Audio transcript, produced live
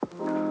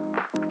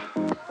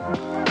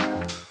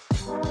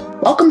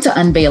Welcome to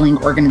Unveiling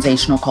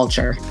Organizational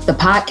Culture, the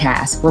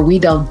podcast where we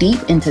delve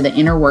deep into the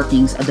inner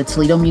workings of the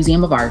Toledo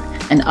Museum of Art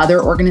and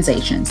other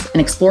organizations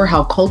and explore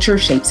how culture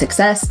shapes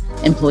success,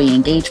 employee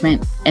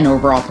engagement, and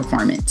overall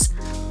performance.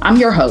 I'm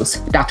your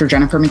host, Dr.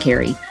 Jennifer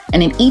McCary,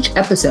 and in each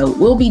episode,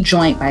 we'll be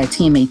joined by a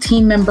TMA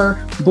team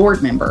member,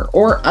 board member,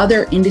 or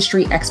other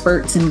industry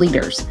experts and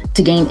leaders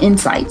to gain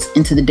insights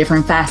into the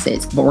different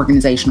facets of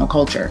organizational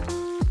culture.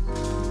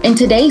 In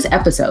today's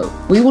episode,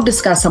 we will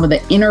discuss some of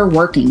the inner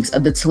workings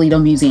of the Toledo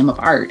Museum of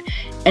Art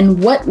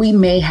and what we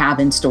may have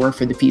in store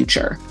for the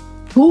future.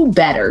 Who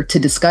better to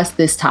discuss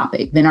this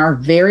topic than our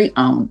very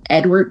own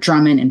Edward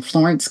Drummond and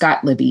Florence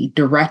Scott Libby,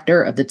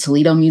 director of the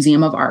Toledo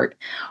Museum of Art,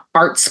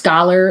 art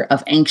scholar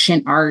of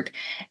ancient art,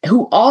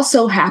 who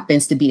also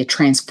happens to be a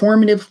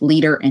transformative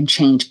leader and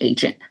change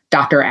agent,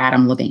 Dr.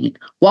 Adam Levine.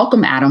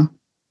 Welcome, Adam.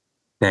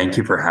 Thank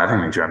you for having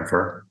me,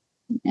 Jennifer.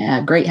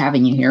 Yeah, great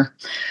having you here.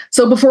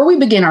 So before we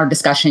begin our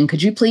discussion,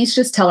 could you please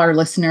just tell our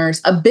listeners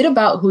a bit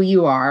about who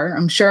you are?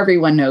 I'm sure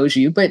everyone knows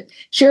you, but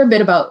share a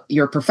bit about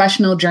your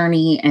professional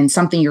journey and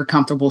something you're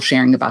comfortable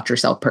sharing about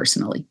yourself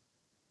personally.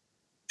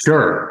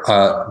 Sure.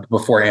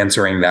 Before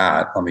answering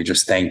that, let me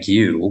just thank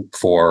you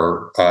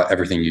for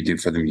everything you do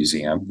for the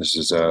museum. This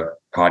is a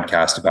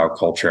podcast about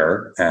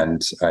culture,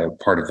 and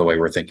part of the way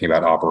we're thinking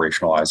about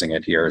operationalizing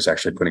it here is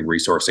actually putting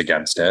resource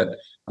against it,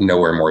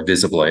 nowhere more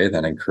visibly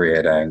than in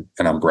creating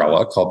an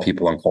umbrella called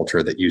People and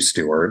Culture that you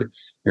steward.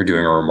 You're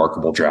doing a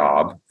remarkable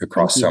job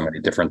across so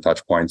many different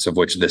touch points, of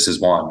which this is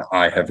one.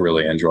 I have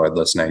really enjoyed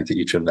listening to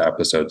each of the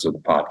episodes of the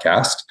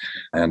podcast,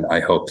 and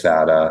I hope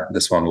that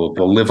this one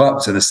will live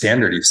up to the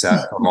standard you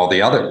set from all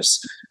the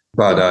others.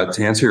 But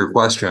to answer your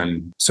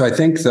question, so I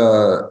think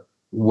the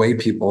way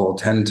people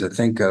tend to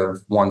think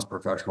of one's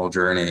professional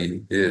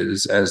journey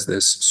is as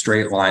this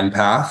straight line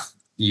path,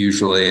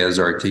 usually as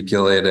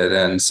articulated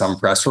in some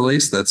press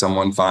release that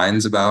someone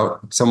finds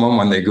about someone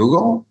when they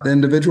Google the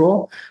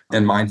individual.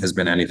 And mine has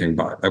been anything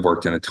but. I've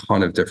worked in a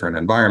ton of different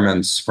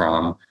environments,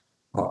 from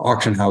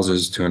auction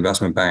houses to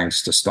investment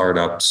banks to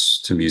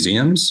startups to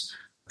museums.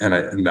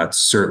 And that's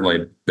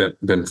certainly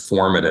been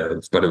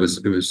formative, but it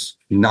was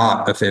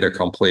not a fait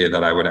accompli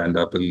that I would end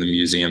up in the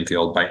museum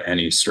field by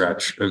any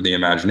stretch of the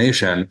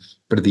imagination.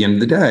 But at the end of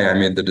the day, I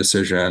made the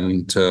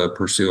decision to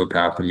pursue a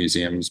path in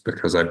museums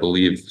because I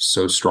believe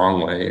so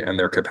strongly in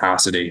their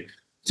capacity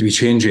to be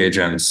change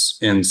agents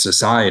in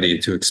society,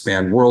 to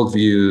expand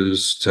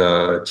worldviews,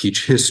 to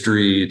teach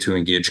history, to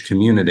engage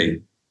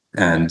community.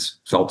 And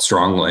felt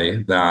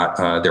strongly that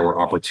there were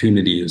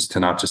opportunities to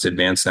not just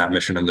advance that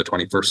mission in the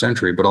 21st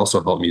century, but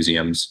also help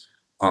museums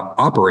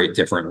operate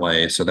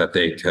differently so that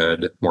they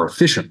could more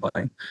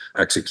efficiently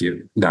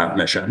execute that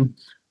mission.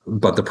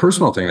 But the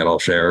personal thing that I'll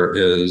share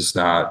is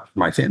that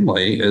my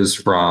family is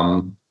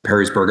from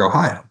Perrysburg,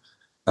 Ohio.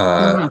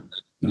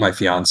 My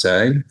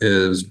fiance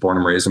is born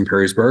and raised in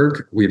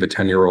Perrysburg. We have a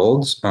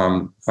 10-year-old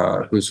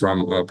who's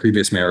from a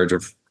previous marriage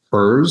of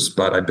hers,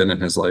 but I've been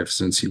in his life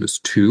since he was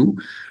 2.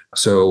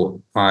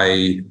 So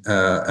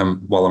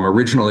while I'm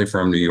originally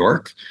from New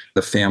York,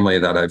 the family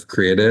that I've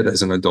created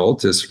as an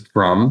adult is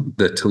from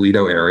the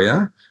Toledo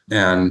area.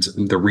 And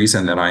the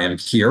reason that I am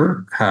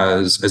here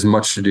has as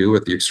much to do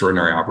with the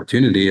extraordinary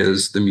opportunity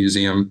as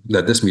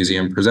this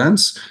museum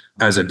presents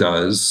as it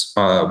does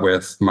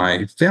with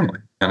my family.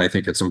 And I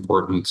think it's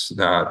important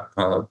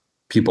that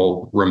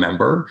people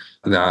remember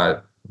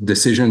that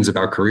decisions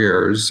about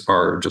careers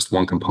are just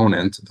one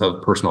component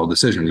of personal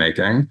decision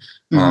making.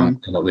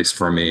 And at least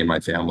for me, my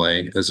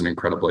family is an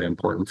incredibly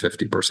important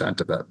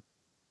 50% of it.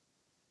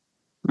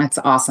 That's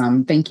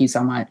awesome. Thank you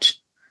so much.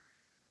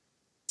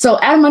 So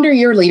Adam, under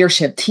your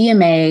leadership,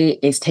 TMA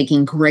is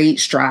taking great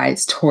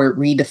strides toward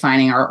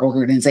redefining our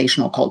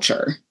organizational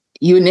culture.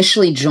 You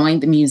initially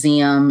joined the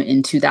museum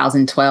in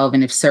 2012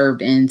 and have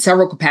served in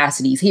several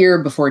capacities here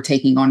before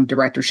taking on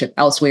directorship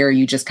elsewhere.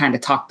 You just kind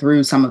of talked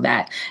through some of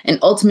that. And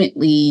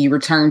ultimately, you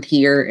returned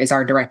here as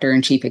our director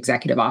and chief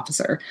executive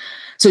officer.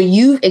 So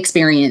you've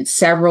experienced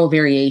several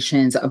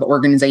variations of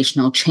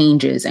organizational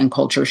changes and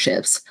culture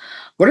shifts.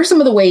 What are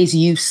some of the ways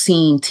you've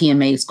seen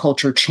TMA's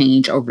culture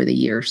change over the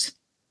years?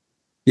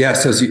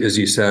 Yes, as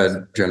you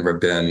said, Jennifer, I've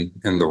been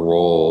in the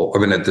role. I've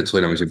been at the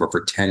Toledo Museum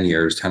for 10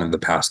 years, 10 of the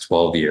past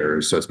 12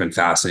 years. So it's been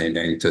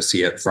fascinating to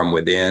see it from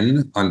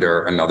within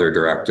under another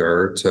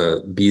director,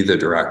 to be the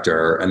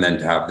director, and then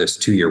to have this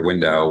 2-year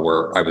window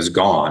where I was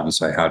gone.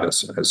 So I had a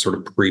sort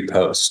of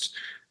pre-post.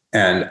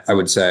 And I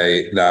would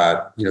say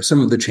that, some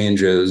of the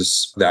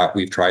changes that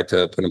we've tried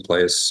to put in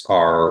place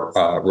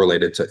are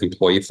related to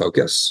employee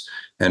focus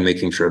and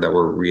making sure that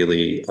we're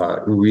really,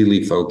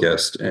 really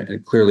focused.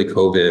 And clearly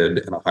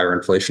COVID and a higher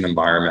inflation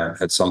environment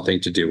had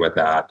something to do with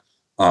that.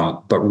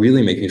 But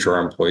really making sure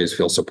our employees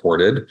feel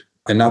supported,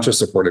 and not just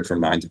supported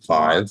from 9 to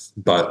 5,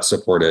 but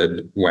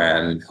supported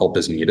when help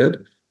is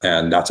needed.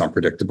 And that's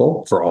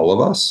unpredictable for all of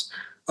us.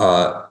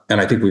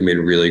 And I think we made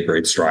really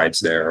great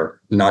strides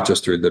there, not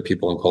just through the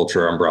people and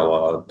culture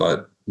umbrella,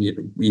 but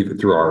even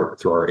through our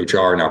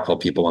HR, now called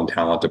People and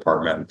Talent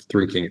Department,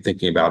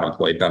 thinking about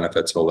employee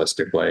benefits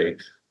holistically,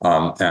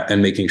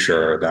 and making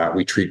sure that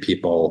we treat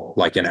people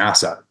like an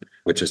asset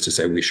which is to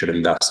say we should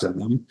invest in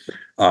them.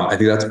 I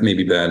think that's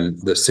maybe been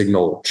the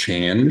signal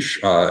change,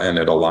 and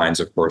it aligns,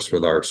 of course,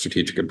 with our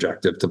strategic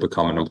objective to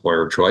become an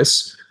employer of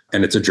choice.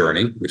 And it's a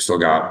journey. We've still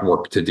got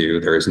work to do.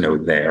 There is no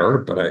there,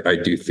 but I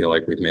do feel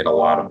like we've made a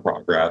lot of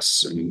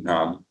progress, and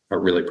are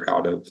really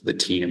proud of the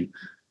team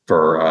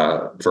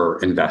for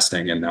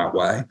investing in that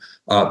way.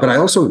 But I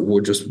also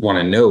would just want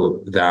to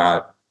note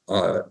that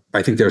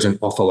I think there's an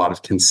awful lot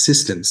of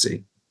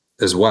consistency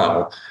as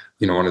well.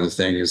 One of the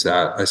things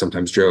that I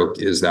sometimes joke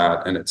is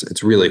that, and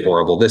it's really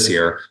horrible this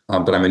year,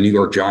 but I'm a New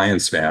York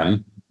Giants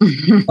fan,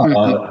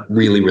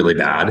 really, really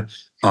bad.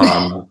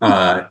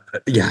 Yeah,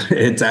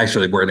 it's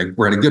actually we're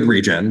in a good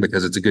region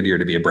because it's a good year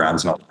to be a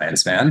Browns, not a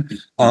Lions fan.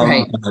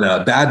 Right.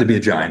 But bad to be a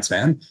Giants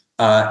fan.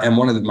 And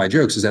one of my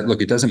jokes is that,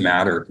 look, it doesn't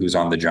matter who's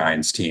on the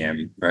Giants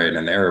team, right?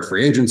 And they're a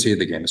free agency,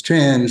 the game has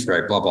changed,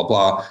 right? Blah, blah,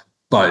 blah.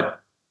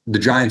 But the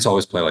Giants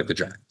always play like the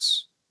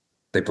Giants.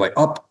 They play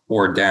up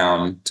or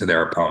down to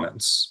their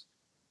opponents,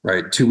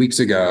 right? 2 weeks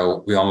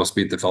ago, we almost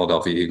beat the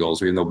Philadelphia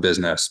Eagles. We have no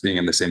business being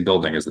in the same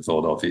building as the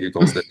Philadelphia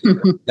Eagles.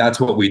 That's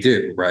what we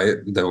do, right?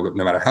 No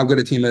matter how good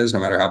a team is, no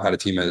matter how bad a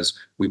team is,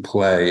 we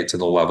play to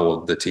the level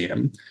of the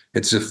team.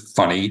 It's a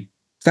funny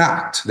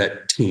fact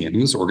that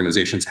teams,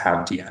 organizations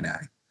have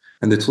DNA.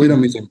 And the Toledo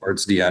Museum of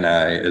Art's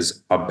DNA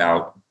is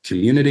about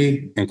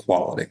community and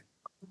quality.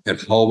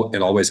 It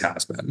always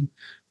has been.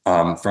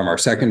 From our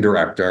second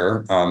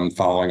director,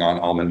 following on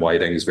Almond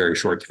Whiting's very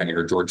short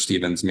tenure, George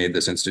Stevens made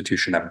this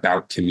institution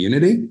about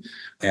community,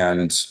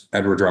 and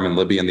Edward Drummond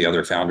Libby and the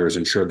other founders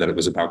ensured that it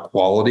was about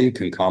quality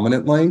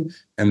concomitantly.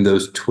 And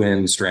those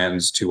twin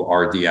strands to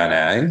our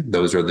DNA,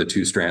 those are the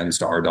two strands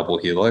to our double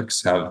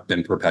helix, have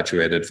been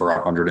perpetuated for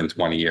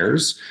 120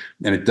 years.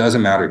 And it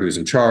doesn't matter who's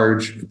in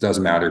charge. It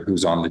doesn't matter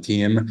who's on the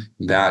team.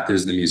 That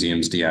is the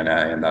museum's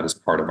DNA, and that is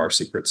part of our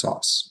secret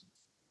sauce.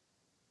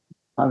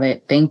 Love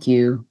it. Thank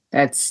you.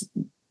 That's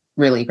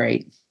really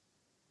great.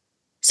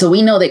 So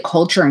we know that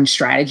culture and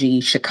strategy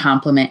should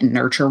complement and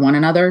nurture one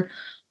another.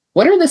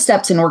 What are the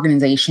steps an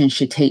organization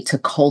should take to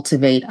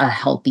cultivate a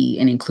healthy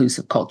and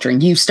inclusive culture?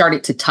 And you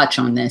started to touch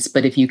on this,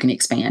 but if you can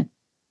expand.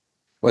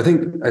 Well,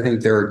 I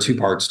think there are two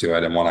parts to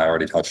it, and one I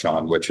already touched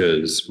on, which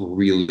is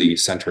really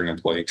centering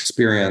employee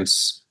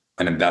experience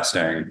and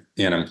investing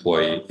in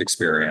employee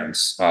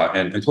experience.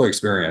 And employee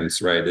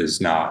experience, right, is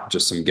not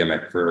just some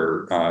gimmick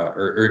for,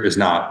 or is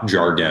not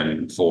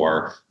jargon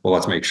for, well,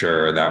 let's make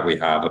sure that we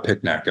have a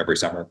picnic every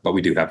summer, but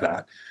we do have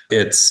that.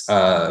 It's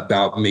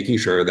about making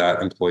sure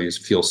that employees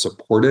feel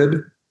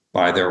supported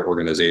by their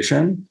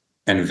organization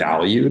and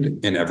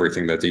valued in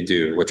everything that they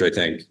do, which I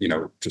think,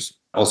 just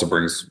also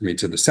brings me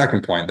to the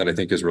second point that I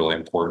think is really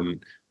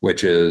important,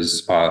 which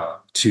is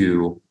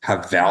to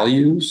have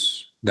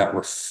values that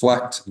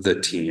reflect the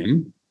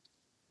team.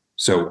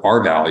 So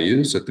our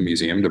values at the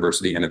museum,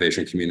 diversity,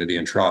 innovation, community,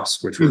 and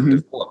trust, which were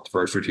developed for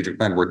our strategic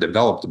plan, were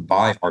developed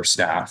by our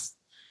staff.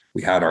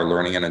 We had our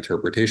learning and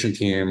interpretation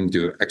team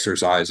do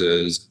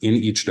exercises in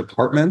each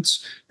department,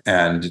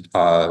 and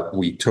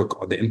we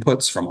took the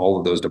inputs from all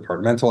of those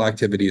departmental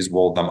activities,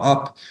 rolled them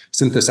up,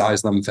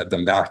 synthesized them, fed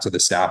them back to the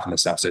staff, and the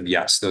staff said,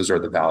 yes, those are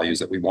the values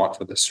that we want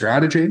for the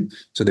strategy.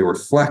 So they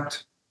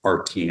reflect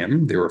our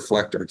team, they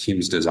reflect our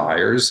team's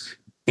desires,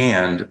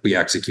 and we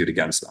execute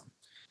against them.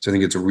 So I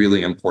think it's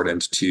really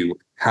important to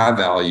have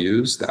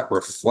values that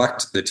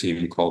reflect the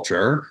team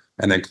culture.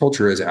 And then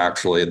culture is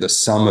actually the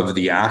sum of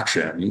the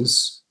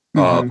actions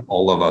of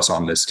all of us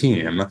on this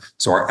team.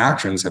 So our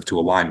actions have to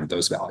align with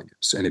those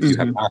values. And if you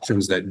have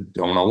actions that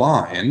don't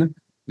align,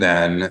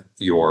 then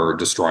you're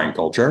destroying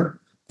culture.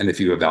 And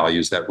if you have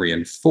values that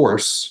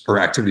reinforce, or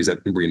activities that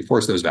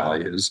reinforce those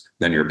values,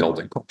 then you're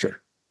building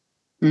culture.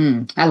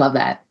 I love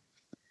that.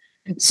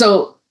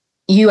 So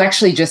you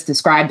actually just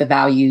described the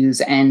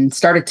values and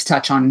started to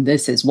touch on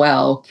this as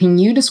well. Can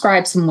you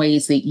describe some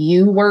ways that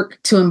you work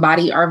to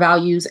embody our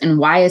values, and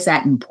why is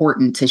that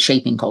important to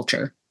shaping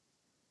culture?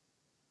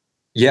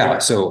 Yeah.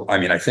 So,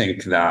 I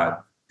think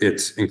that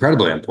it's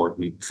incredibly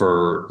important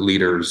for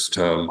leaders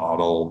to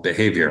model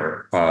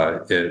behavior.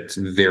 It's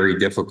very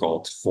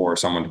difficult for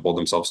someone to hold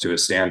themselves to a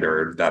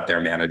standard that their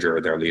manager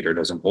or their leader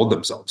doesn't hold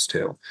themselves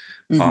to.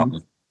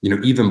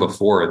 Even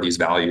before these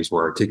values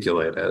were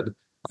articulated,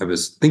 I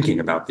was thinking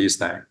about these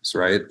things,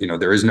 right?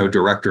 There is no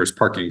director's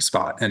parking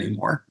spot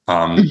anymore,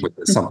 which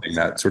is something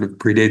that sort of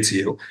predates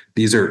you.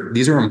 These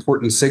are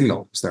important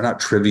signals. They're not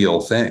trivial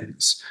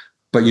things.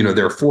 But,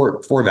 there are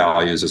four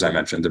values, as I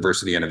mentioned: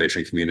 diversity,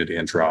 innovation, community,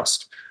 and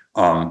trust.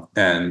 I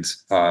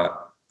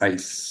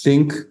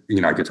think,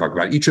 I could talk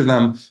about each of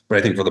them, but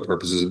I think for the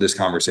purposes of this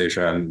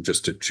conversation,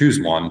 just to choose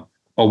one,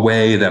 a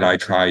way that I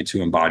try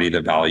to embody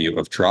the value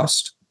of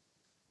trust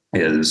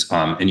is,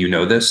 and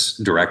this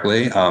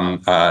directly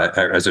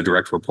as a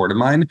direct report of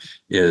mine,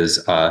 is,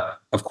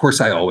 of course,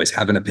 I always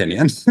have an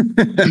opinion.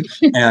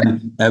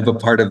 And a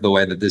part of the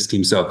way that this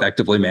team so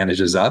effectively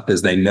manages up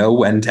is they know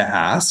when to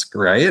ask,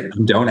 right?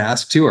 Don't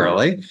ask too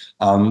early,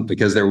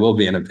 because there will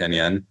be an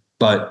opinion.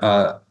 But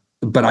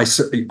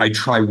I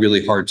try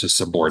really hard to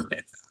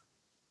subordinate that.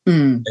 I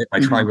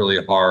try Mm-hmm.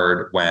 really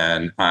hard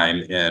when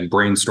I'm in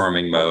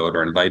brainstorming mode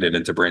or invited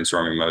into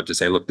brainstorming mode to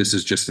say, look, this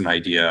is just an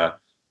idea.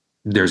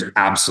 There's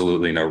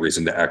absolutely no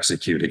reason to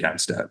execute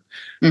against it.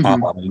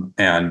 Mm-hmm.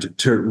 And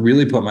to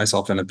really put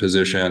myself in a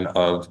position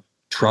of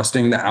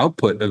trusting the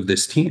output of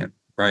this team,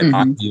 right? I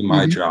Mm-hmm. view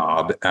my Mm-hmm.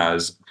 job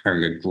as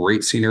hiring a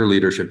great senior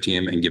leadership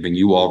team and giving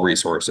you all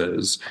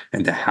resources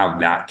and to have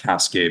that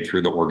cascade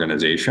through the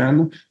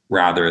organization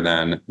rather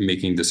than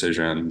making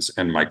decisions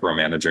and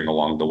micromanaging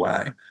along the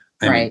way.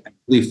 I'm a Right.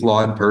 deeply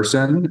flawed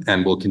person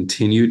and will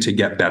continue to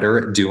get better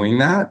at doing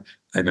that.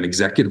 I'm an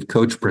executive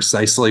coach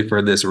precisely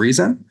for this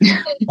reason.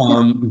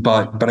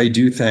 But I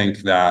do think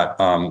that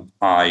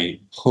I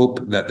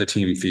hope that the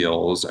team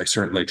feels I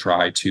certainly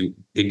try to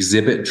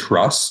exhibit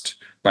trust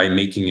by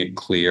making it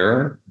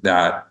clear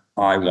that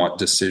I want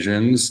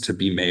decisions to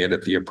be made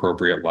at the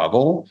appropriate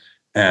level.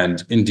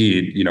 And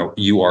indeed,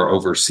 you are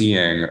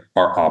overseeing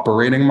our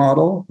operating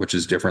model, which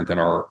is different than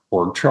our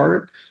org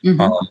chart.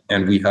 Mm-hmm.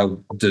 And we have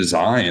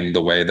designed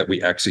the way that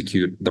we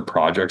execute the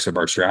projects of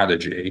our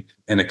strategy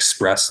in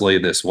expressly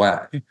this way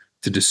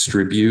to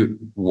distribute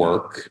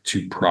work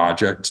to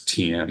project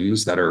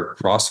teams that are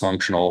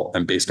cross-functional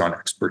and based on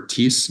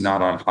expertise,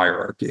 not on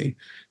hierarchy,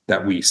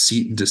 that we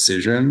seat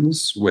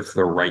decisions with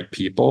the right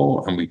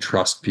people and we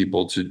trust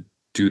people to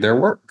do their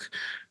work.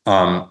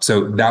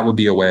 So that would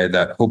be a way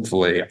that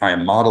hopefully I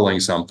am modeling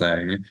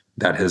something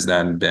that has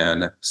then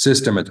been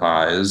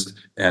systematized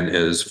and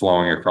is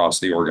flowing across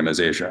the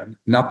organization.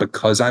 Not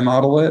because I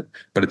model it,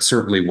 but it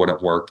certainly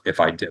wouldn't work if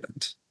I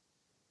didn't.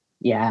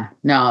 Yeah,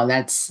 no,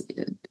 that's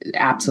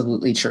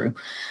absolutely true.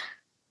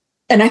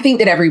 And I think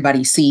that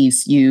everybody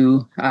sees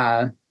you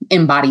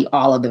embody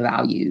all of the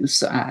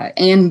values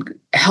and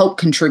help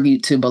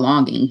contribute to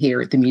belonging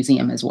here at the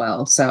museum as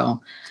well.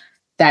 So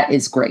that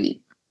is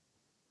great.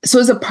 So,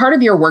 as a part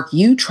of your work,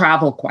 you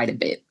travel quite a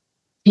bit.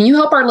 Can you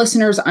help our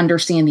listeners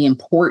understand the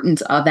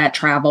importance of that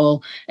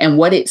travel and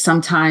what it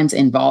sometimes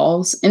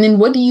involves? And then,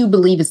 what do you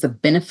believe is the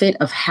benefit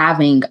of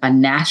having a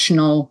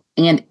national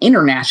and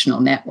international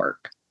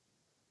network?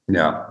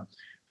 Yeah.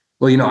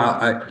 Well,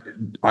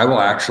 I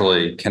will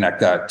actually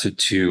connect that to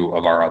two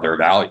of our other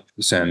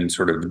values and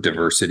sort of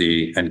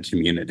diversity and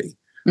community.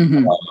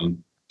 Mm-hmm.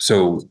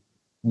 So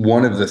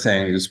one of the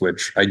things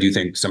which I do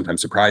think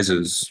sometimes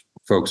surprises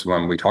folks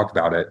when we talk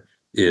about it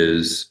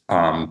is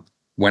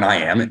when I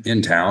am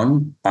in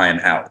town, I am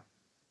out,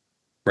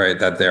 right?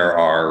 That there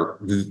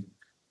are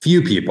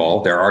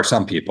there are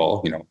some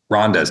people,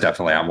 Rhonda is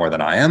definitely out more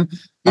than I am.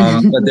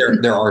 But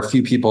there are a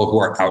few people who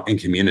are out in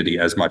community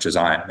as much as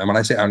I am. And when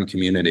I say out in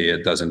community,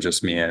 it doesn't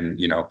just mean,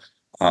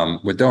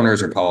 with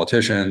donors or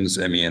politicians.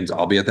 It means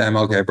I'll be at the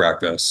MLK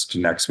breakfast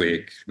next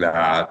week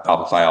that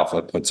Alpha Phi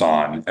Alpha puts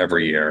on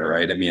every year,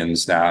 right? It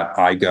means that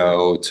I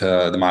go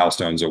to the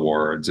Milestones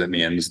Awards. It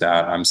means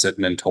that I'm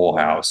sitting in Toll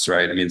House,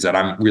 right? It means that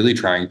I'm really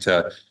trying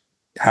to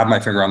have my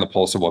finger on the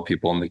pulse of what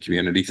people in the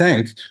community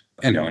think,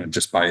 and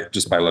just by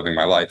living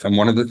my life. And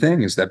one of the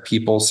things that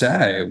people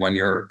say when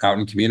you're out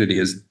in community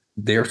is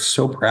they're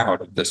so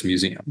proud of this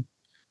museum.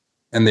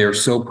 And they're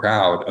so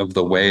proud of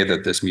the way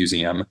that this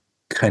museum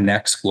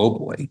connects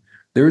globally.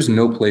 There is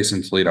no place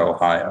in Toledo,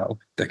 Ohio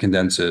that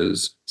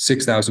condenses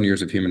 6,000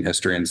 years of human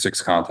history in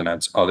 6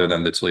 continents other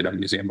than the Toledo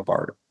Museum of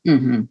Art.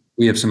 Mm-hmm.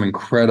 We have some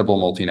incredible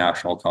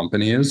multinational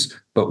companies,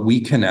 but we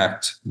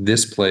connect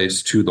this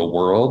place to the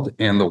world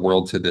and the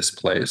world to this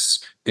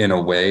place in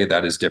a way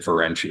that is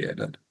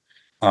differentiated.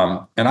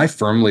 And I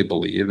firmly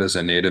believe, as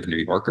a native New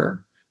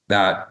Yorker,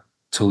 that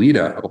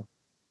Toledo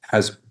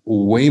has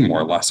way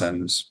more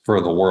lessons for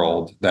the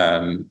world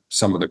than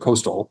some of the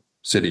coastal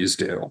cities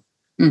do,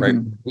 right?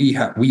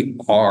 Mm-hmm. We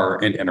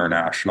are an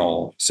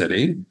international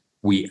city.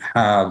 We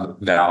have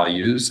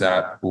values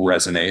that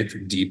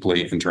resonate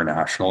deeply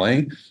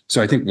internationally. So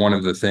I think one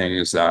of the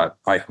things that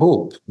I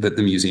hope that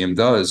the museum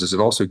does is it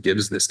also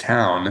gives this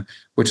town,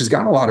 which has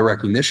gotten a lot of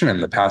recognition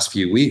in the past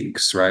few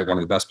weeks, right? One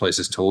of the best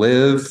places to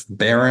live,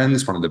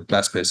 Barron's, one of the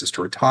best places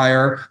to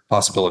retire,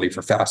 possibility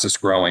for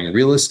fastest growing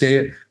real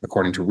estate,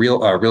 according to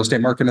real estate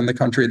market in the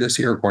country this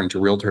year, according to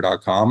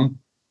realtor.com.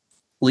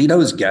 Toledo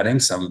is getting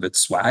some of its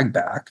swag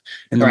back,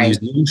 and the Right.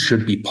 museum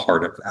should be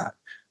part of that.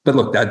 But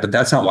look, but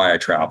that's not why I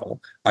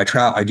travel.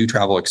 I do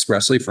travel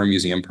expressly for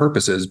museum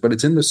purposes, but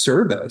it's in the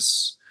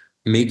service,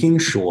 making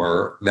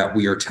sure that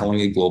we are telling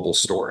a global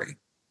story.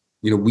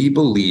 We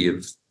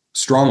believe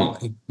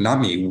strongly, not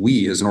me,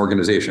 we as an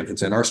organization,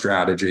 it's in our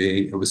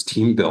strategy, it was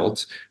team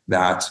built,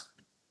 that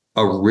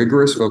a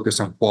rigorous focus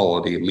on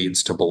quality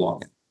leads to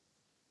belonging,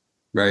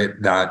 right?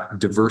 That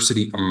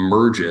diversity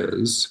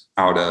emerges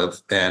out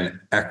of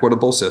an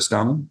equitable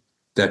system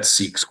that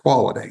seeks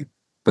quality,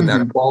 but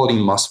that Mm-hmm. quality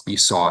must be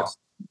sought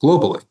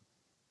globally.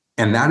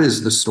 And that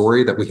is the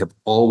story that we have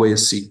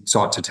always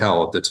sought to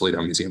tell at the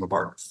Toledo Museum of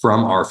Art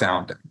from our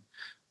founding.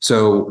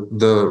 So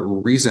the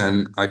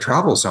reason I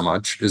travel so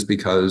much is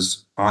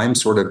because I'm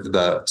sort of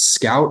the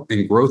scout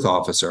and growth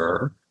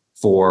officer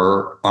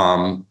for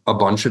a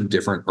bunch of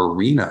different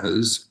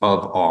arenas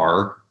of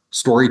our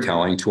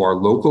storytelling to our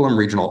local and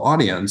regional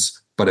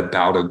audience, but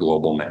about a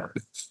global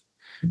narrative.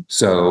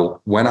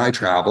 So when I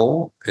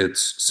travel,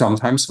 it's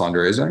sometimes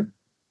fundraising,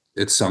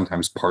 it's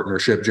sometimes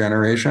partnership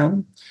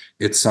generation,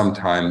 it's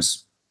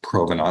sometimes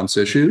provenance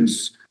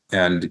issues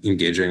and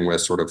engaging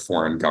with sort of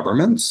foreign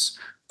governments.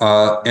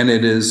 And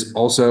it is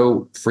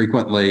also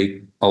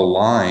frequently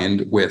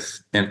aligned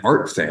with an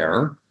art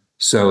fair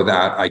so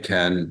that I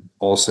can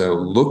also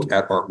look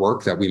at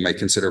artwork that we might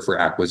consider for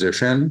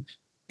acquisition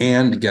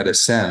and get a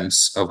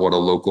sense of what a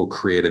local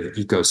creative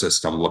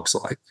ecosystem looks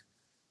like.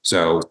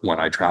 So when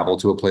I travel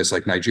to a place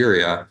like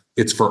Nigeria,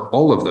 it's for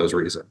all of those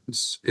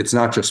reasons. It's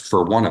not just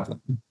for one of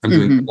them. I'm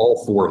doing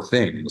all four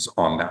things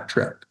on that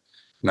trip.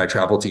 When I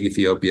travel to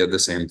Ethiopia, the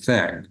same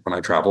thing. When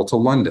I travel to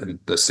London,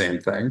 the same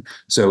thing.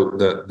 So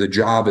the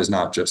job is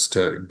not just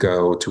to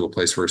go to a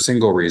place for a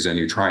single reason.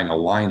 You try and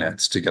align it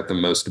to get the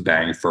most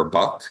bang for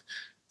buck.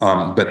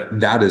 But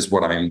that is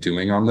what I am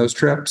doing on those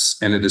trips.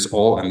 And it is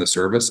all in the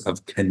service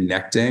of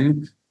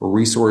connecting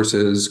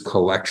resources,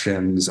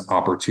 collections,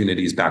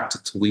 opportunities back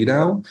to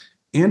Toledo,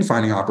 and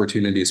finding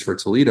opportunities for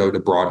Toledo to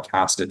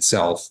broadcast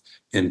itself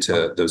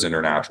into those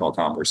international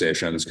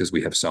conversations because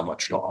we have so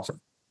much to offer.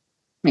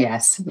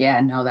 Yes.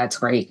 Yeah, no, that's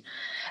great.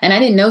 And I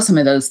didn't know some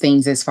of those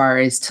things as far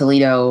as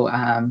Toledo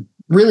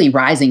really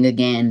rising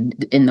again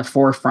in the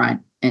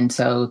forefront. And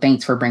so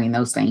thanks for bringing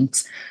those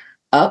things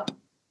up.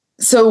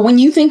 So when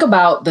you think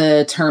about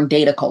the term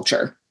data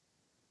culture,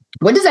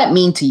 what does that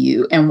mean to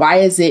you? And why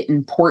is it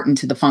important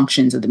to the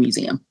functions of the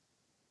museum?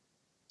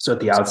 So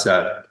at the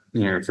outset,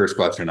 your first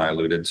question, I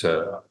alluded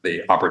to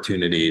the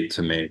opportunity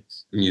to make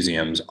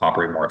museums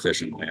operate more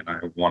efficiently. And I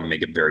want to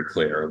make it very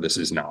clear, this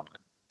is not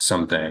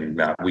something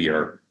that we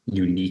are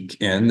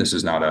unique in. This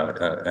is not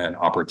an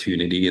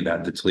opportunity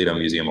that the Toledo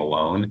Museum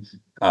alone,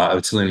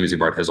 Toledo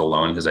Museum of Art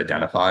has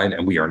identified,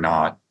 and we are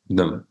not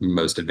the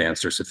most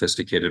advanced or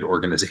sophisticated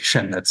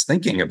organization that's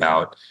thinking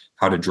about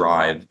how to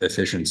drive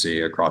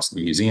efficiency across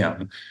the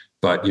museum.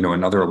 But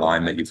another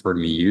line that you've heard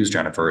me use,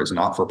 Jennifer, is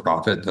not for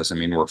profit doesn't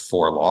mean we're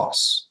for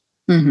loss.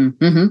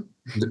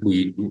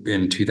 We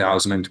in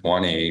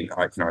 2020,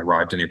 I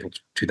arrived in April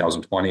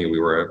 2020. We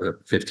were a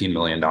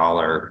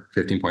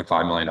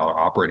 $15.5 million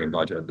operating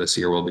budget. This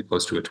year we'll be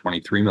close to a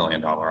 $23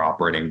 million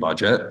operating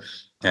budget,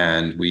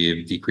 and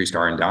we've decreased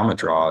our endowment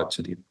draw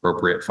to the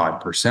appropriate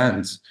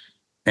 5%.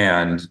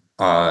 And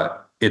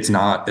it's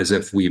not as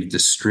if we've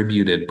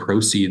distributed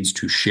proceeds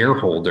to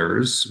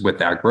shareholders with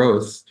that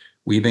growth.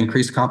 We've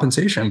increased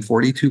compensation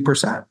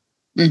 42%.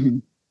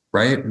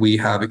 Right? We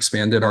have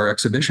expanded our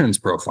exhibitions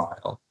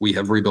profile. We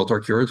have rebuilt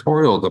our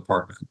curatorial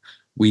department.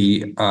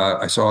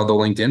 I saw the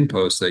LinkedIn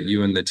post that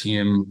you and the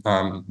team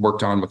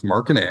worked on with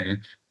marketing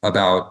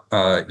about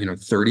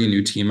 30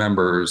 new team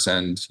members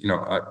and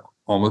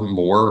almost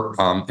more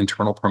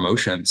internal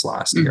promotions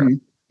last year.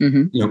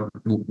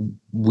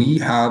 We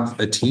have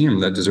a team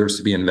that deserves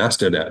to be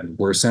invested in.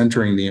 We're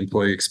centering the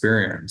employee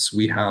experience.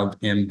 We have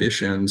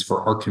ambitions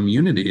for our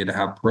community to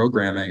have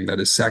programming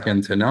that is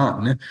second to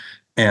none.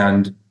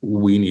 And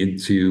we need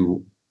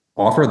to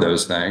offer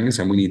those things,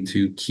 and we need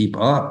to keep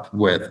up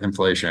with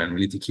inflation.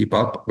 We need to keep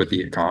up with the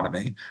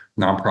economy.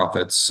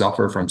 Nonprofits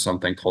suffer from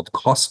something called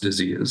cost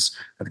disease,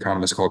 that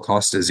economists call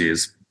cost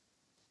disease,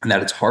 and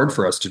that it's hard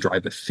for us to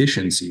drive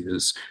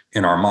efficiencies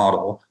in our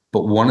model.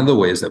 But one of the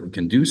ways that we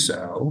can do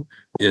so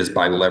is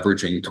by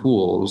leveraging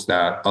tools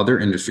that other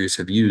industries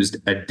have used,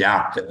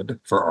 adapted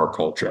for our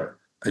culture,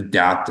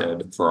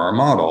 adapted for our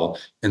model,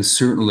 and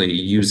certainly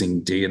using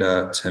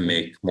data to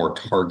make more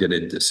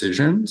targeted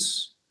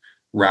decisions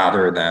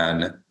rather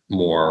than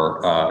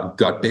more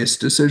gut-based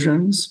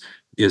decisions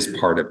is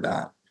part of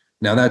that.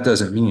 Now, that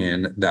doesn't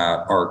mean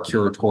that our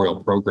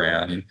curatorial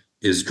program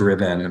is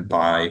driven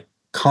by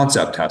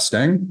concept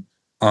testing,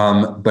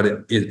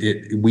 but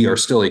we are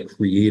still a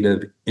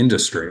creative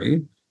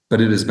industry, but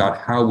it is about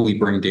how we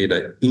bring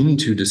data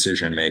into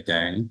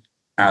decision-making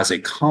as a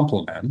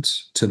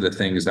complement to the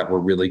things that we're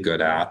really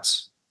good at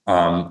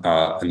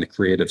in the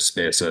creative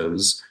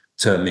spaces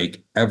to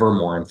make ever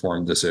more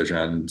informed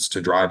decisions,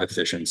 to drive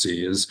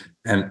efficiencies,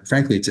 and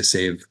frankly, to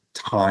save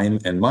time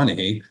and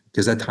money,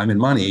 because that time and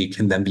money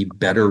can then be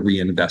better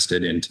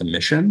reinvested into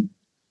mission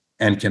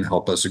and can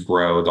help us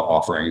grow the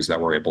offerings that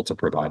we're able to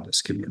provide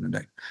this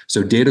community.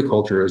 So data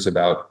culture is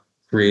about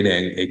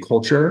creating a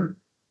culture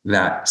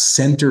that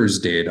centers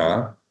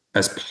data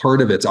as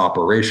part of its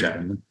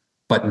operation,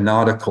 but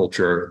not a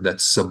culture that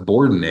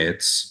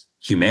subordinates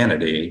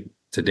humanity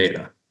to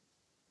data.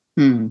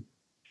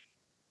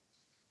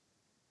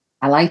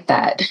 I like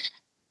that.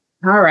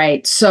 All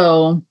right.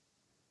 So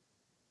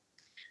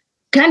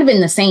kind of in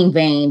the same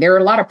vein, there are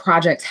a lot of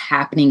projects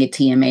happening at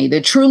TMA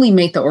that truly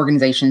make the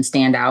organization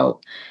stand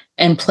out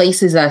and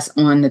places us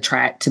on the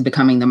track to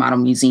becoming the model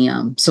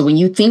museum. So when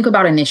you think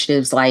about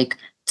initiatives like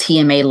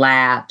TMA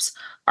Labs,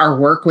 our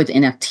work with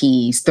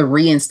NFTs, the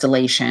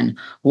reinstallation,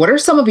 what are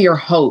some of your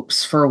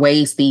hopes for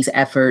ways these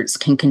efforts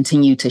can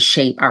continue to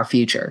shape our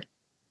future?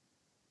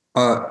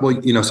 So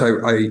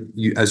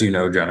as you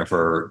know,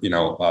 Jennifer,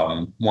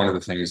 one of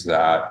the things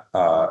that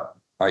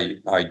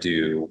I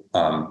do,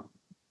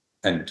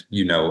 and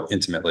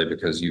intimately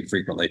because you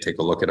frequently take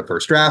a look at a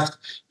first draft,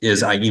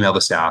 is I email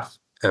the staff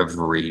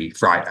every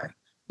Friday.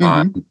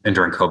 Mm-hmm. And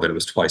during COVID, it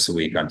was twice a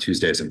week on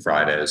Tuesdays and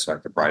Fridays. So I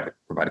could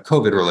provide a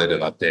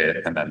COVID-related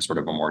update and then sort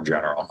of a more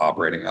general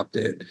operating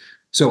update.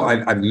 So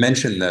I've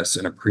mentioned this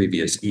in a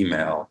previous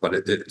email, but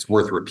it's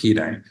worth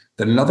repeating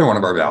that another one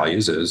of our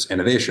values is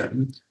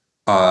innovation.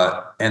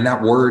 And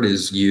that word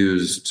is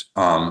used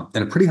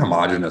in a pretty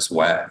homogenous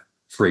way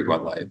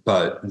frequently,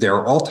 but there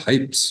are all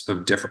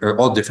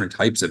different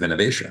types of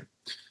innovation.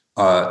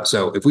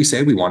 So if we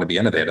say we want to be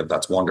innovative,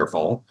 that's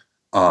wonderful.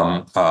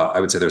 I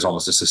would say there's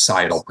almost a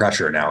societal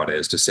pressure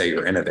nowadays to say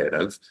you're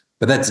innovative,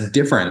 but that's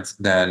different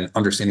than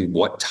understanding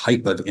what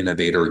type of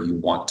innovator you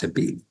want to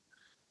be.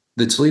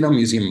 The Toledo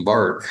Museum of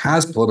Art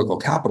has political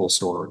capital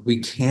stored. We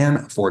can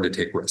afford to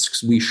take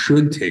risks. We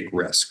should take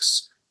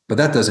risks, but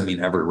that doesn't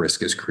mean every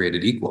risk is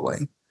created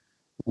equally.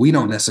 We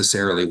don't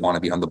necessarily want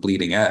to be on the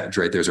bleeding edge,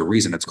 right? There's a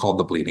reason it's called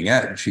the bleeding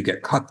edge. You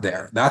get cut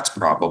there. That's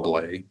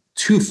probably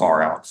too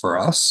far out for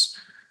us.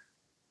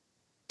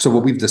 So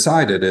what we've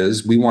decided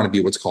is we want to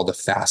be what's called a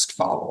fast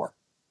follower.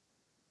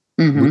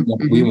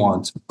 We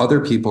want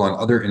other people in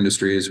other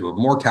industries who have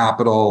more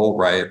capital,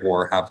 right,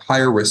 or have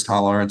higher risk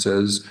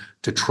tolerances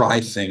to try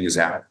things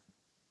out.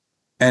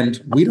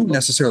 And we don't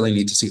necessarily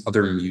need to see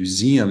other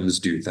museums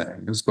do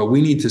things, but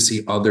we need to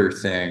see other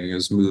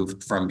things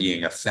move from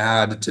being a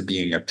fad to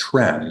being a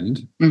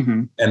trend.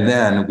 And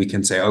then we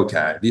can say,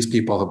 okay, these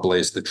people have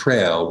blazed the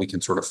trail. We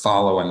can sort of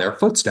follow in their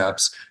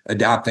footsteps,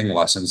 adapting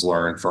lessons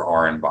learned for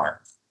our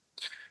environment.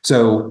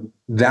 So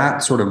that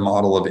sort of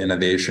model of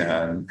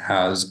innovation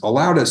has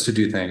allowed us to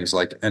do things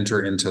like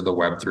enter into the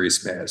Web3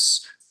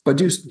 space, but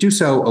do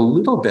so a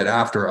little bit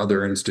after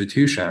other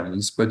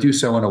institutions, but do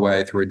so in a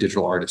way through a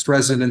digital artist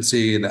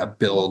residency that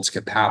builds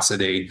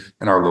capacity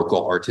in our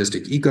local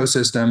artistic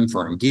ecosystem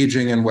for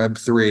engaging in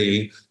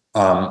Web3,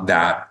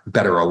 that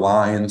better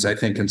aligns, I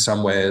think, in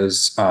some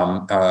ways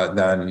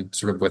than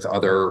sort of with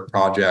other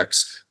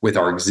projects with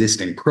our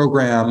existing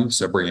program.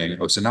 So bringing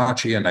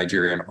Osinachi, a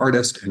Nigerian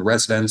artist, in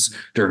residence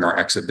during our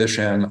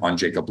exhibition on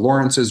Jacob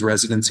Lawrence's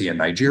residency in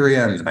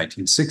Nigeria in the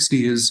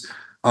 1960s.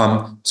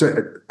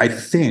 So I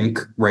think,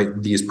 right,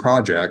 these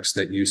projects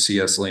that you see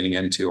us leaning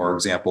into are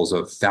examples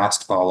of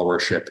fast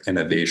followership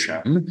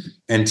innovation.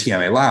 And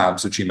TMA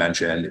Labs, which you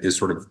mentioned, is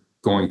sort of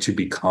going to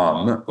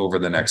become, over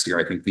the next year,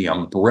 I think, the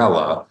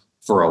umbrella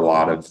for a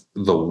lot of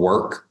the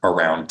work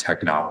around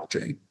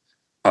technology.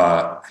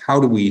 How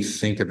do we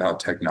think about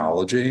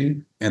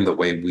technology and the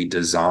way we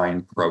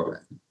design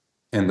program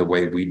and the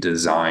way we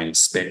design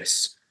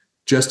space?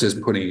 Just as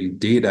putting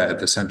data at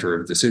the center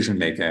of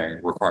decision-making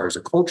requires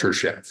a culture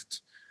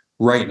shift,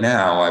 right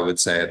now, I would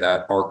say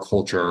that our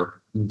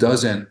culture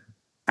doesn't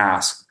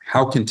ask,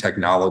 how can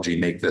technology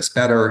make this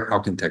better? How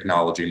can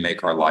technology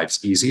make our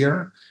lives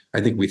easier?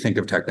 I think we think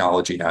of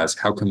technology as,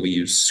 how can we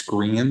use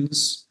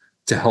screens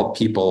to help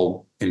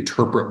people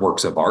interpret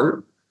works of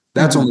art?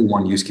 That's only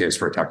one use case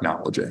for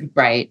technology.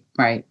 Right.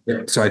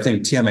 So I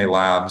think TMA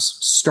Labs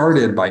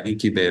started by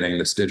incubating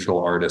this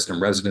digital artist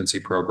in residency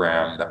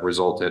program that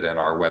resulted in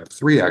our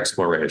Web3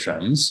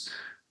 explorations,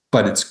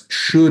 but it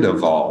should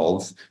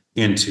evolve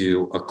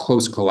into a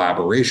close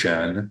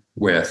collaboration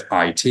with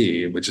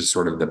IT, which is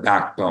sort of the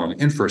backbone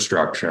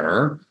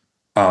infrastructure,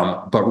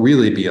 but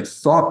really be a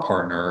thought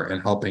partner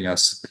in helping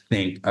us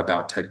think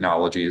about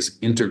technologies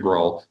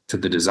integral to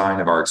the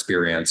design of our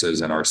experiences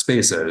and our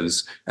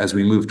spaces as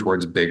we move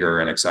towards bigger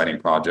and exciting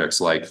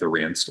projects like the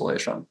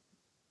reinstallation.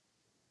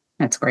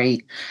 That's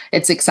great.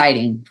 It's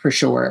exciting for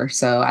sure.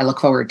 So I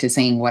look forward to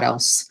seeing what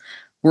else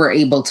we're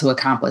able to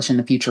accomplish in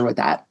the future with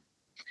that.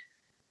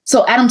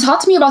 So Adam,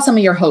 talk to me about some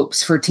of your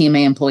hopes for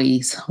TMA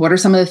employees. What are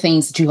some of the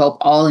things that you hope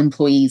all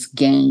employees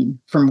gain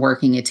from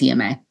working at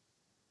TMA?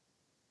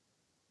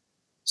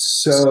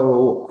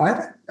 So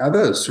I have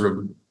a sort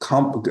of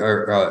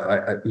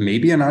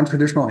maybe a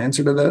non-traditional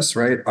answer to this,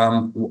 right?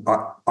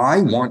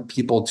 I want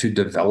people to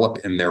develop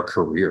in their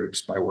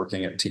careers by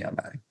working at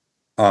TMA.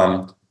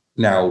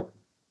 Now,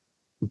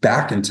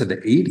 back into the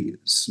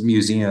 80s,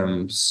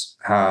 museums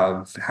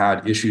have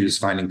had issues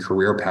finding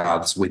career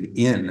paths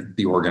within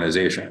the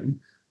organization.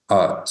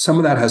 Some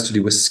of that has to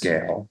do with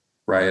scale,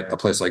 right? A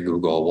place like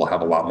Google will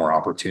have a lot more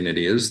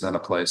opportunities than a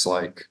place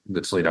like the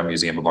Toledo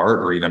Museum of Art,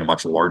 or even a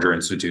much larger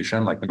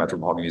institution like the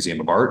Metropolitan Museum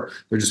of Art.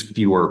 There's just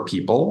fewer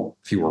people,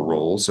 fewer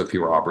roles, so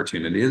fewer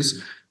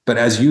opportunities. But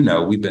as you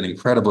know, we've been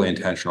incredibly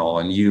intentional,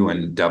 and you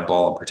and Deb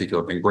Ball in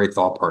particular have been great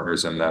thought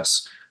partners in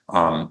this,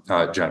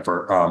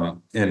 Jennifer,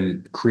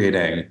 in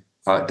creating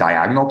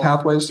diagonal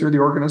pathways through the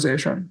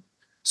organization.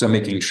 So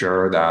making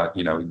sure that,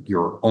 you know,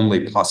 your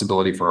only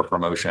possibility for a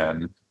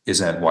promotion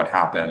isn't what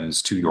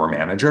happens to your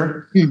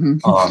manager.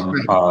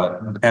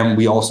 And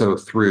we also,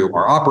 through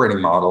our operating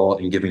model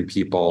and giving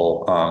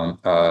people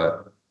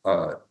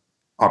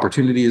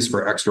opportunities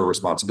for extra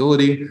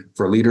responsibility,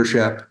 for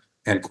leadership,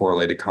 and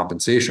correlated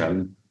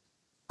compensation,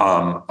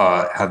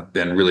 have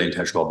been really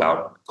intentional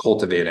about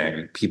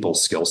cultivating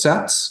people's skill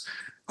sets.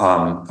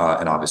 And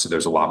obviously,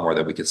 there's a lot more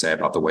that we could say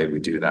about the way we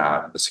do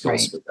that, the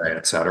skills survey,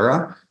 et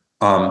cetera.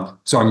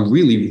 So I'm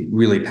really,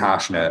 really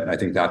passionate. And I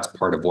think that's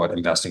part of what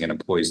investing in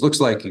employees looks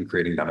like and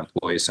creating that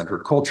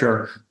employee-centered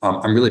culture.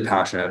 I'm really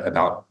passionate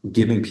about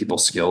giving people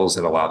skills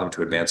that allow them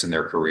to advance in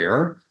their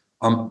career.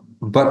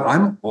 But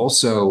I'm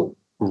also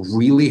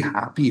really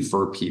happy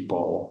for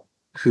people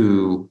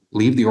who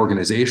leave the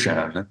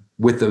organization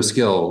with those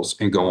skills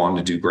and go on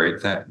to do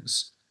great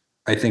things.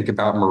 I think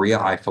about Maria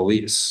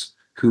Ifelis,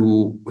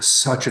 who was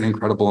such an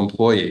incredible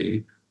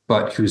employee,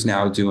 but who's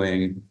now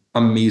doing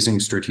amazing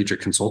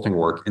strategic consulting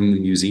work in the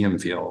museum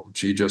field.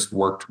 She just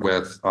worked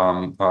with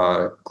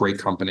a great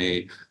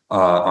company,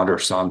 Andre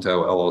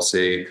Santo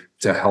LLC,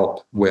 to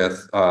help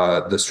with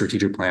the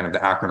strategic plan of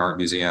the Akron Art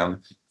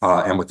Museum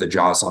and with the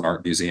Joslin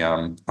Art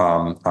Museum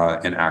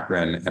in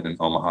Akron and in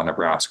Omaha,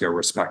 Nebraska,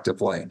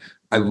 respectively.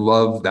 I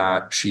love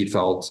that she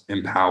felt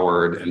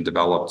empowered and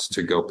developed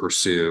to go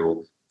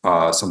pursue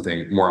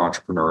something more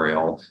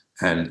entrepreneurial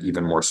and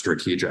even more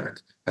strategic.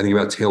 I think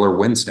about Taylor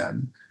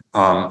Winston,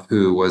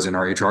 who was in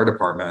our HR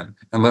department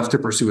and left to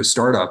pursue a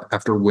startup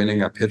after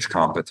winning a pitch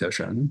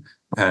competition.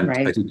 And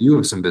Right. I think you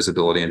have some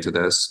visibility into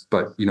this,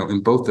 but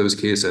in both those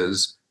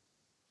cases,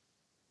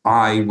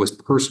 I was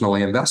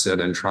personally invested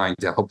in trying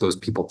to help those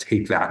people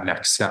take that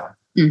next step.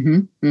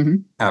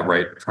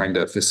 Right, trying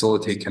to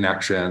facilitate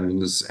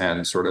connections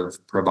and sort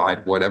of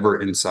provide whatever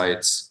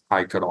insights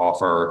I could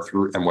offer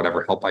through and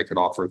whatever help I could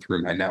offer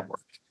through my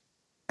network.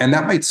 And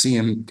that might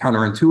seem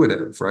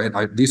counterintuitive,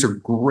 right? These are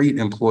great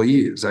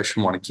employees. I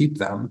should want to keep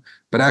them.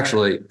 But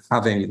actually,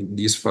 having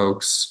these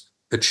folks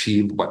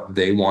achieve what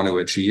they want to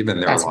achieve in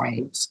their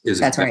lives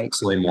is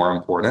absolutely more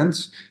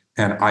important.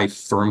 And I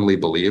firmly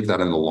believe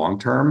that in the long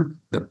term,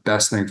 the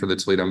best thing for the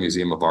Toledo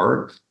Museum of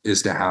Art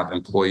is to have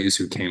employees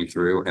who came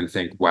through and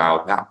think,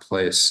 wow, that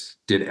place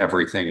did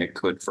everything it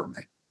could for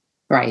me.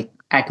 Right.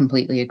 I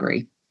completely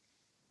agree.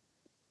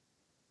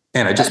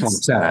 And I just want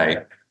to say,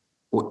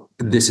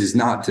 this is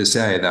not to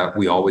say that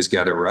we always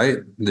get it right.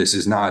 This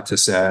is not to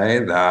say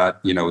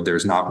that,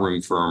 there's not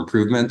room for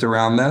improvement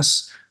around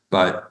this.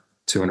 But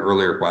to an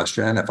earlier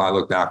question, if I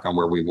look back on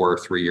where we were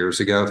 3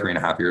 years ago,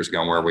 3.5 years ago,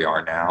 and where we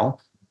are now,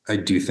 I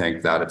do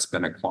think that it's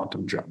been a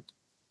quantum jump.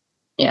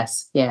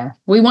 Yes. Yeah.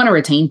 We want to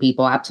retain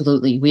people.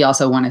 Absolutely. We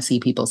also want to see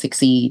people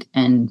succeed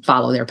and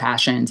follow their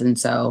passions. And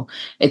so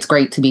it's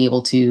great to be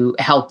able to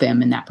help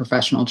them in that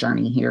professional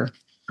journey here.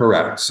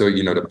 Correct. So,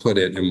 to put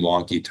it in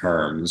wonky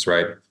terms,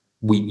 right?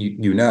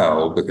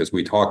 Because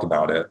we talked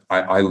about it,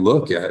 I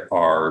look at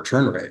our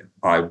churn rate.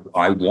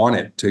 I want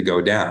it to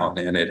go down,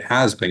 and it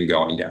has been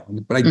going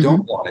down, but I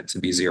don't want it to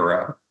be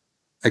zero.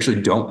 I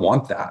actually don't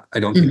want that.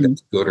 I don't think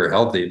that's good or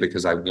healthy,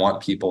 because I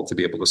want people to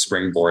be able to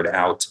springboard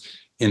out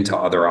into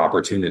other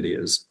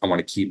opportunities. I want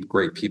to keep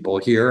great people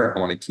here. I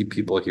want to keep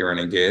people here and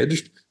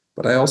engaged,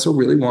 but I also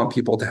really want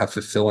people to have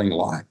fulfilling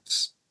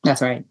lives.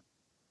 That's right.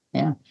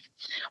 Yeah.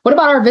 What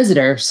about our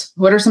visitors?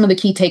 What are some of the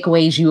key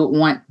takeaways you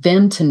want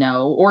them to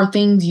know or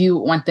things you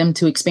want them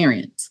to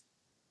experience?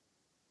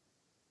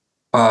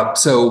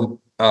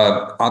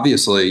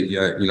 Obviously,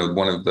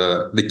 one of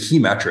the key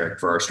metric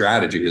for our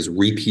strategy is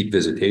repeat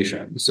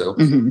visitation. So,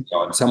 in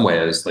some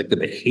ways, like the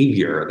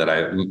behavior that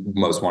I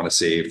most want to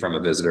see from a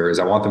visitor is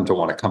I want them to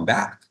want to come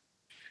back,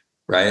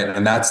 right?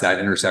 And that's that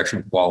intersection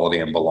of quality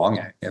and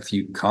belonging. If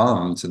you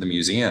come to the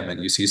museum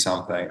and you see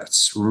something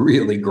that's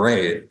really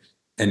great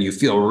and you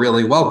feel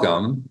really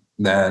welcome,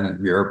 then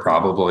you're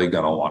probably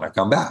going to want to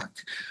come back.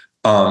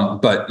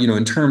 But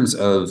in terms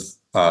of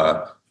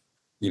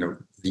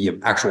the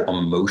actual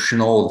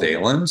emotional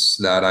valence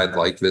that I'd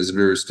like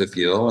visitors to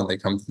feel when they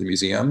come to the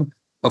museum,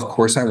 of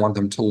course, I want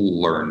them to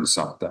learn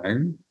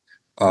something.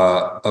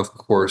 Of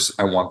course,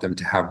 I want them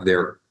to have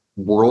their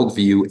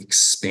worldview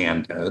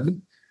expanded.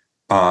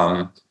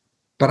 But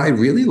I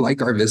really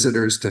like our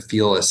visitors to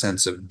feel a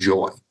sense of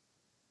joy.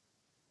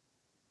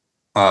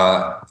 When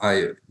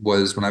I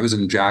was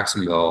in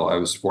Jacksonville,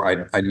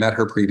 I'd met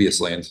her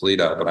previously in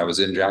Toledo, but I was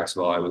in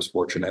Jacksonville. I was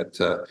fortunate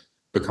to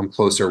become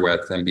closer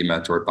with and be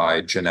mentored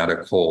by Janetta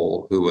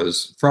Cole, who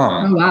was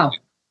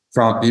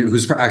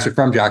who's actually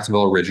from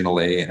Jacksonville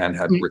originally and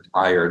had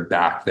retired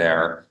back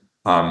there.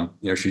 The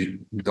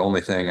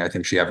only thing I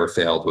think she ever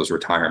failed was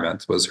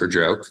retirement, was her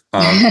joke,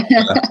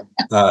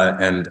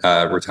 and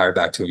retired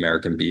back to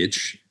American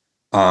Beach.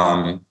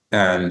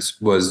 And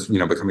was,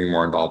 becoming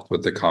more involved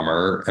with the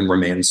Comer and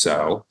remains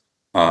so,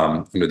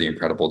 under the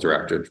incredible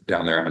director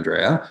down there,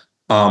 Andrea.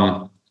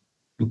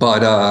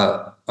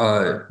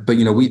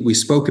 We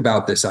spoke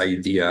about this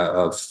idea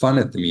of fun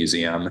at the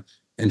museum,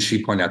 and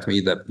she pointed out to me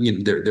that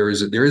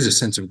there is a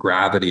sense of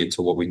gravity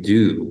to what we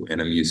do in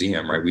a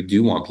museum, right? We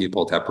do want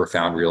people to have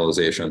profound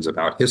realizations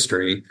about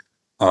history,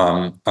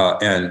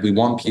 and we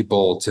want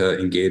people to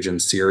engage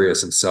in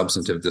serious and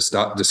substantive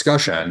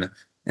discussion.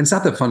 And it's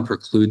not that fun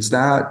precludes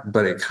that,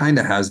 but it kind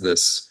of has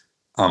this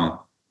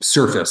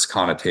surface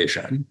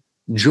connotation.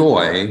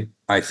 Joy,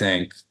 I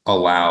think,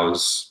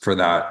 allows for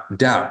that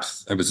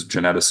depth. It was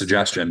Janetta's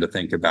suggestion to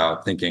think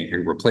about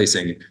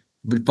replacing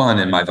fun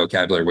in my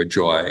vocabulary with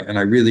joy. And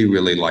I really,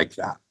 really like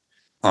that.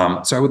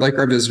 So I would like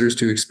our visitors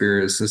to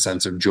experience a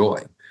sense of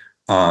joy.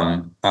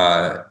 Kaywan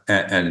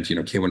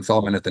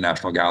Feldman at the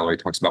National Gallery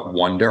talks about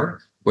wonder,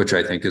 which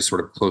I think is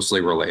sort of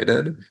closely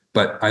related.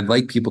 But I'd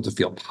like people to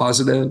feel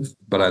positive,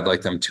 but I'd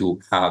like them to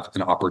have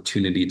an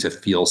opportunity to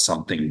feel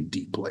something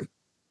deeply.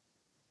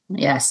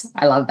 Yes,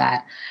 I love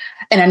that.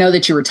 And I know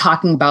that you were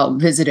talking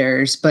about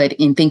visitors, but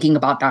in thinking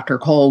about Dr.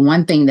 Cole,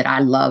 one thing that I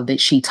love that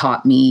she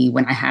taught me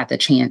when I had the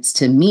chance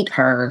to meet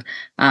her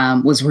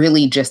was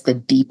really just the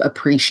deep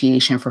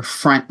appreciation for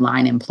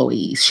frontline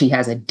employees. She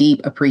has a deep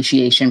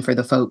appreciation for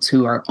the folks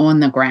who are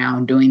on the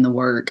ground doing the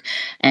work,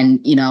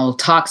 and,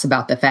 talks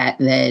about the fact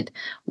that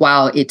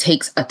while it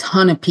takes a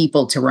ton of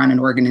people to run an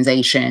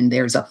organization,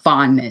 there's a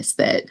fondness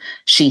that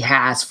she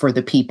has for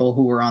the people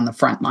who are on the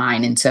front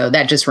line. And so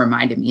that just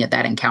reminded me of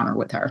that encounter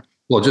with her.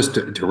 Well, just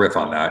to riff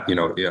on that,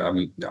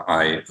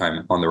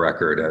 I'm on the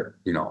record at,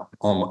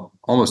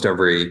 almost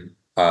every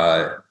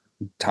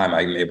time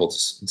I'm able to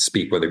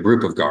speak with a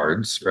group of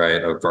guards,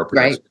 right, of our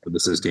production of the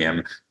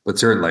SysTeam, but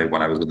certainly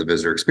when I was with the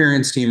visitor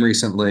experience team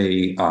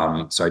recently,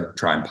 so I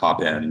try and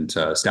pop in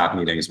to staff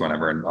meetings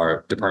whenever,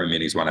 or department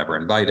meetings whenever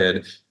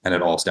invited, and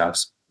at all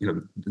staffs,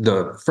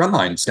 the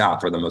frontline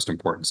staff are the most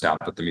important staff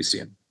at the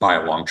museum by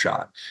a long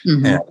shot.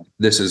 Mm-hmm. And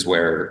this is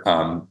where,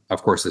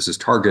 of course, this is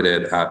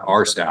targeted at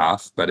our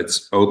staff, but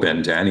it's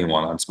open to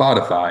anyone on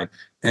Spotify.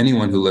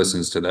 Anyone who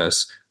listens to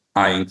this,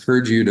 I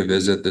encourage you to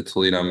visit the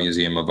Toledo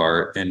Museum of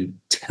Art and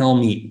tell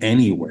me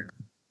anywhere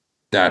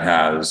that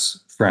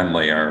has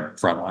friendly or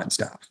frontline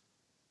staff.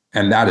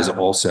 And that is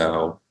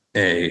also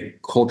a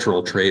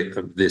cultural trait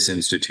of this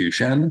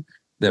institution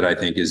that I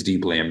think is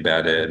deeply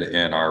embedded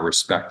in our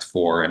respect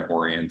for and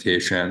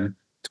orientation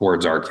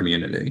towards our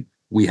community.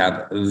 We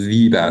have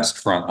the best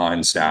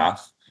frontline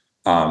staff,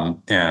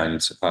 art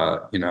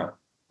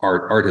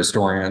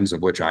historians,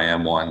 of which I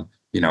am one,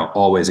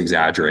 always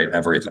exaggerate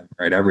everything,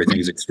 right?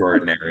 Everything's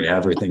extraordinary.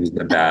 Everything's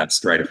the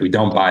best, right? If we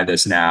don't buy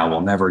this now, we'll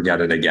never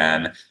get it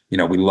again. We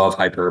love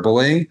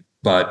hyperbole,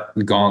 but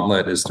the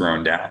gauntlet is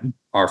thrown down.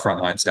 Our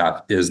frontline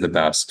staff is the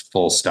best,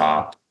 full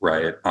stop,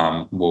 right?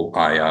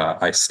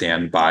 I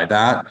stand by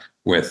that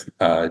with,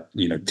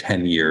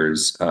 10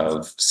 years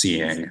of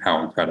seeing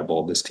how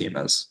incredible this team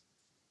is.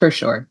 For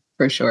sure.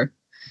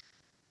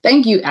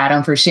 Thank you,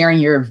 Adam, for sharing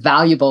your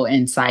valuable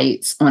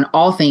insights on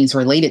all things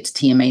related to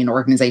TMA and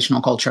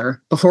organizational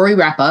culture. Before we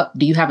wrap up,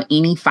 do you have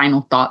any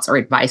final thoughts or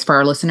advice for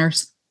our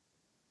listeners?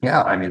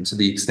 Yeah, to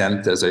the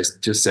extent, as I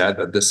just said,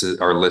 that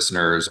our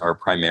listeners are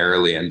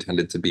primarily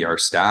intended to be our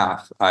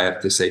staff, I have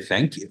to say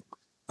thank you.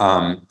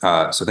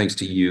 So thanks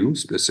to you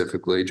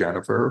specifically,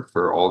 Jennifer,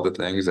 for all the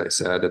things I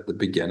said at the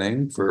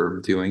beginning, for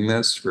doing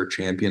this, for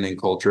championing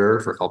culture,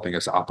 for helping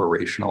us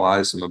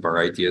operationalize some of our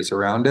ideas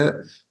around it.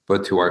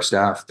 But to our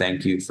staff,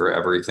 thank you for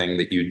everything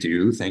that you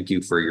do. Thank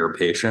you for your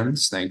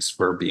patience. Thanks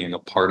for being a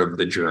part of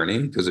the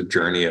journey, because a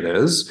journey it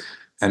is.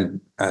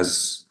 And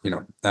as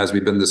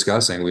we've been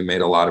discussing, we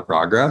made a lot of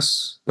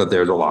progress, but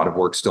there's a lot of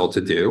work still to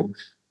do.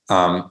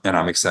 And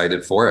I'm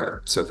excited for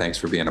it. So thanks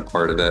for being a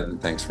part of it,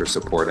 and thanks for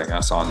supporting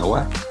us on the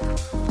way.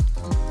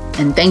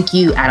 And thank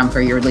you, Adam,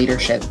 for your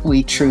leadership.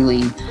 We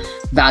truly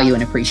value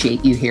and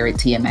appreciate you here at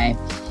TMA.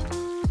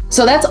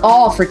 So that's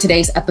all for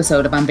today's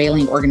episode of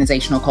Unveiling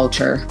Organizational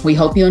Culture. We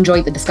hope you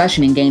enjoyed the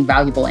discussion and gained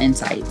valuable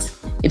insights.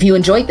 If you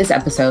enjoyed this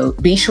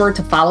episode, be sure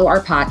to follow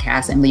our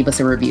podcast and leave us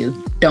a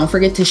review. Don't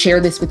forget to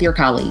share this with your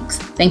colleagues.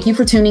 Thank you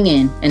for tuning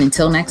in, and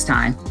until next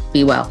time,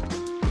 be well.